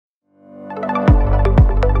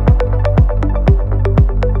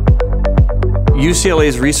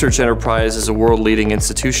UCLA's research enterprise is a world-leading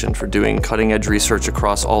institution for doing cutting-edge research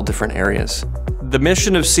across all different areas. The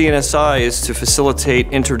mission of CNSI is to facilitate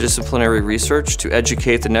interdisciplinary research, to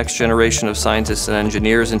educate the next generation of scientists and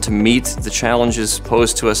engineers, and to meet the challenges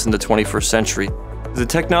posed to us in the 21st century. The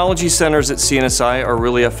technology centers at CNSI are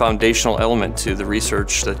really a foundational element to the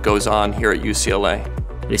research that goes on here at UCLA.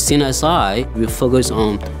 The CNSI will focus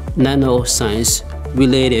on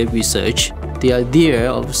nanoscience-related research. The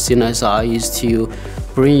idea of CNSI is to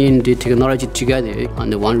bring in the technology together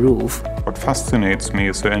under one roof. What fascinates me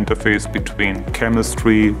is the interface between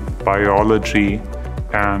chemistry, biology,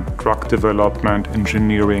 and drug development,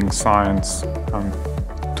 engineering, science.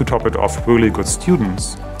 To top it off, really good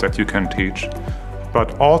students that you can teach,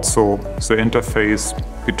 but also the interface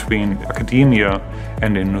between academia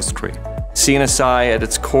and industry. CNSI at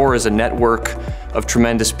its core is a network of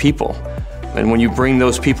tremendous people. And when you bring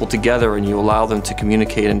those people together and you allow them to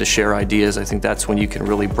communicate and to share ideas, I think that's when you can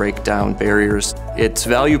really break down barriers. Its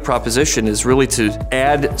value proposition is really to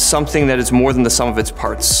add something that is more than the sum of its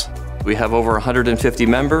parts. We have over 150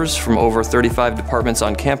 members from over 35 departments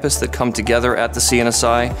on campus that come together at the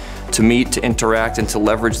CNSI to meet, to interact, and to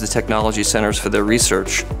leverage the technology centers for their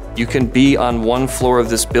research. You can be on one floor of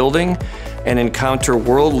this building and encounter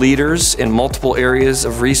world leaders in multiple areas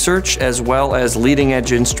of research, as well as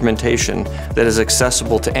leading-edge instrumentation that is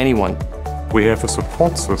accessible to anyone. We have a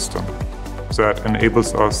support system that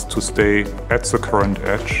enables us to stay at the current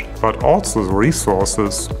edge, but also the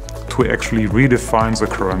resources to actually redefine the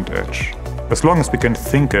current edge. As long as we can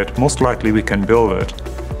think it, most likely we can build it.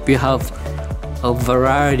 We have a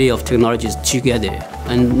variety of technologies together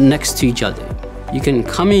and next to each other. You can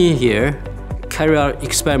come in here, carry out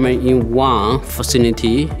experiment in one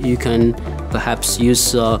facility. You can perhaps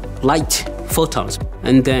use light photons,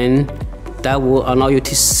 and then that will allow you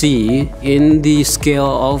to see in the scale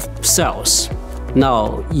of cells.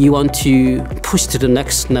 Now you want to push to the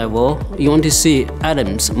next level. You want to see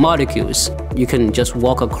atoms, molecules. You can just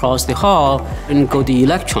walk across the hall and go to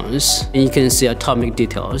electrons, and you can see atomic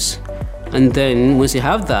details. And then once you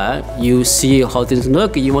have that, you see how things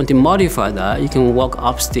look. You want to modify that, you can walk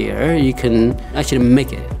upstairs, you can actually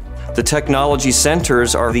make it. The technology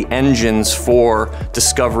centers are the engines for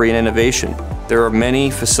discovery and innovation. There are many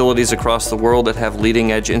facilities across the world that have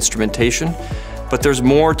leading-edge instrumentation, but there's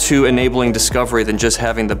more to enabling discovery than just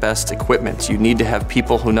having the best equipment. You need to have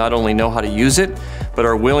people who not only know how to use it, but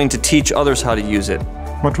are willing to teach others how to use it.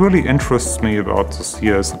 What really interests me about this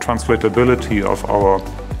here is the translatability of our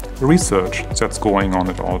research that's going on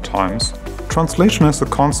at all times. Translation is a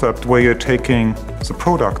concept where you're taking the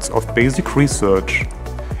products of basic research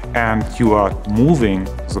and you are moving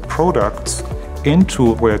the products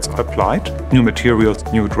into where it's applied. New materials,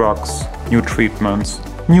 new drugs, new treatments,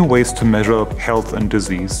 new ways to measure health and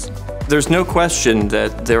disease. There's no question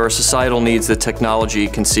that there are societal needs that technology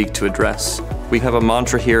can seek to address. We have a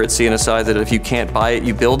mantra here at CNSI that if you can't buy it,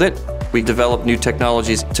 you build it. We develop new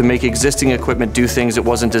technologies to make existing equipment do things it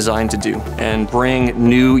wasn't designed to do, and bring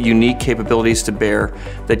new, unique capabilities to bear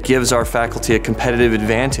that gives our faculty a competitive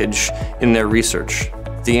advantage in their research.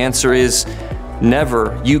 The answer is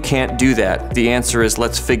never, you can't do that. The answer is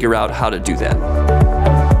let's figure out how to do that.